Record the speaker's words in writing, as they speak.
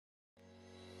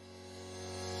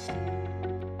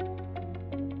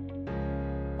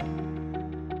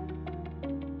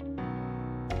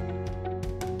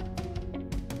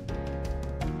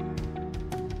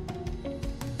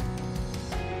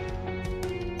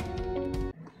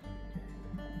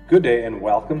Good day and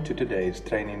welcome to today's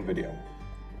training video.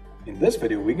 In this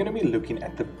video, we're going to be looking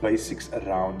at the basics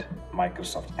around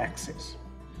Microsoft Access.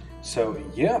 So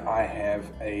here I have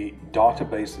a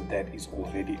database that is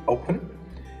already open,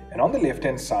 and on the left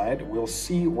hand side we'll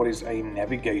see what is a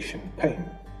navigation pane.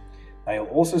 Now you'll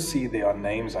also see there are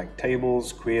names like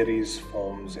tables, queries,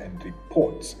 forms and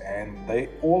reports, and they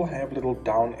all have little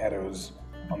down arrows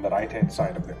on the right hand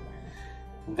side of them.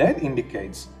 That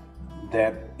indicates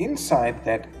that inside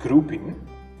that grouping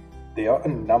there are a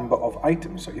number of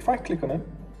items. So if I click on it,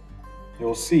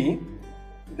 you'll see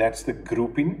that's the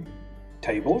grouping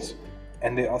tables,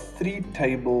 and there are 3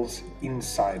 tables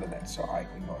inside of that. So I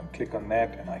can go and click on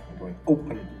that and I can go and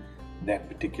open that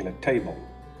particular table.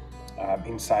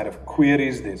 Inside of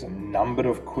queries, there's a number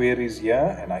of queries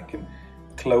here, and I can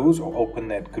close or open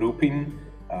that grouping.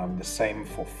 The same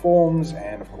for forms,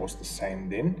 and of course the same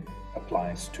then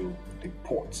applies to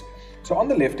reports. So on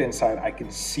the left hand side I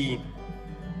can see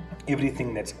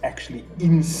everything that's actually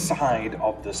inside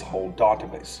of this whole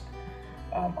database.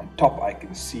 On top I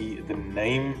can see the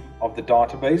name of the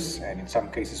database and in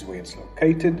some cases where it's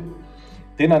located.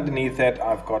 Then underneath that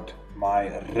I've got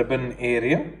my ribbon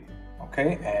area,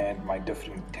 okay, and my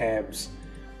different tabs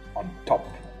on top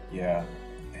here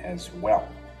as well.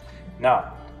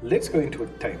 Now let's go into a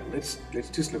table. Let's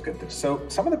just look at this. So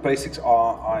some of the basics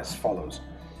are as follows.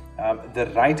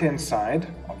 The right hand side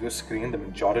of your screen, the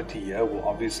majority here, will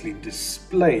obviously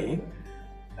display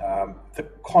the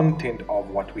content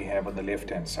of what we have on the left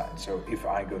hand side. So if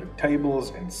I go to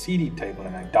tables and CD table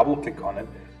and I double click on it,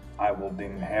 I will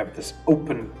then have this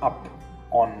open up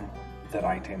on the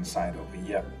right hand side over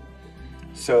here.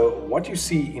 So what you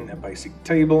see in a basic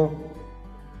table,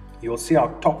 you'll see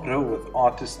our top row with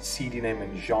artist, CD name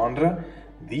and genre.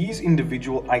 These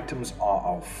individual items are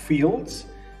our fields.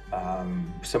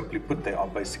 Simply put, they are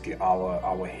basically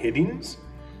our headings.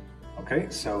 Okay,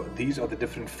 so these are the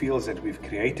different fields that we've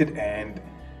created, and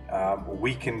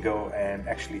we can go and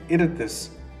actually edit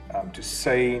this to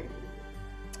say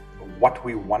what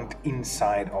we want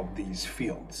inside of these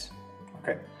fields.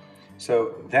 Okay,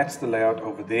 so that's the layout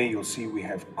over there. You'll see we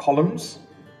have columns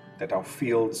that our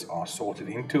fields are sorted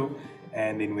into,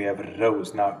 and then we have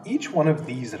rows. Now each one of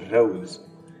these rows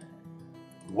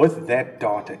with that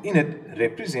data in it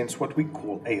represents what we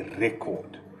call a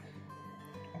record.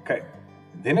 Okay,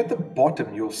 then at the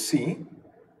bottom you'll see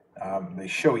they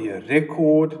show you a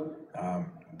record.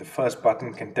 The first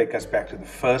button can take us back to the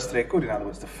first record, in other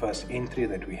words the first entry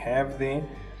that we have there,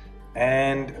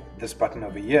 and this button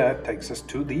over here takes us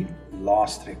to the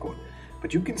last record.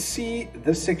 But you can see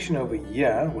this section over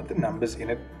here with the numbers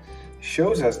in it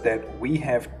shows us that we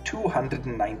have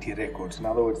 290 records. In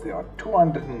other words, there are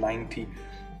 290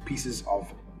 pieces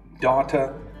of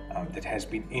data that has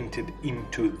been entered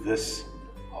into this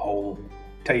whole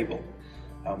table.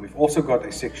 We've also got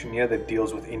a section here that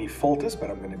deals with any filters,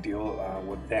 but I'm going to deal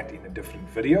with that in a different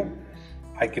video.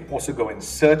 I can also go and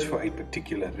search for a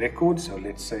particular record. So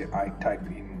let's say I type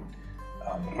in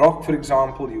rock, for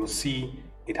example. You'll see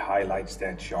it highlights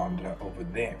that genre over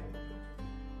there.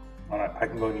 Alright, I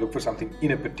can go and look for something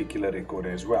in a particular record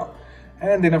as well.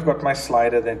 And then I've got my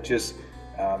slider that just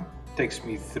takes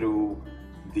me through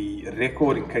the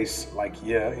record in case, like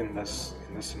here in this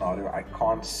scenario, I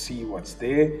can't see what's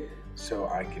there, so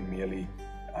I can merely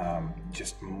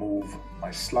just move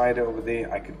my slider over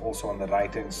there. I can also on the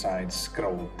right hand side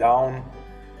scroll down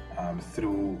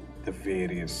through the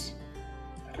various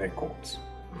records.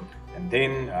 And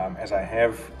then as I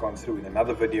have gone through in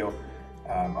another video,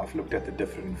 I've looked at the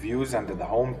different views under the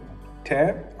home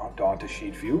tab, our data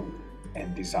sheet view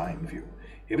and design view.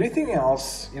 Everything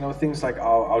else, you know, things like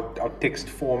our text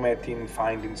formatting,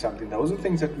 finding something, those are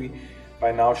things that we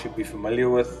by now should be familiar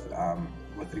with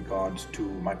regards to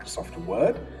Microsoft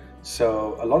Word.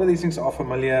 So a lot of these things are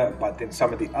familiar, but then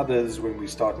some of the others, when we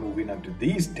start moving onto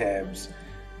these tabs,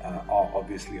 are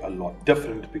obviously a lot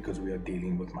different because we are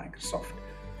dealing with Microsoft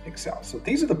Excel. So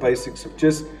these are the basics of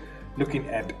just looking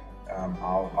at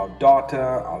our data,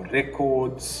 our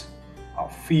records, our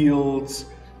fields,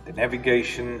 the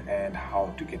navigation, and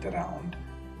how to get around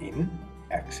in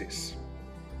Access.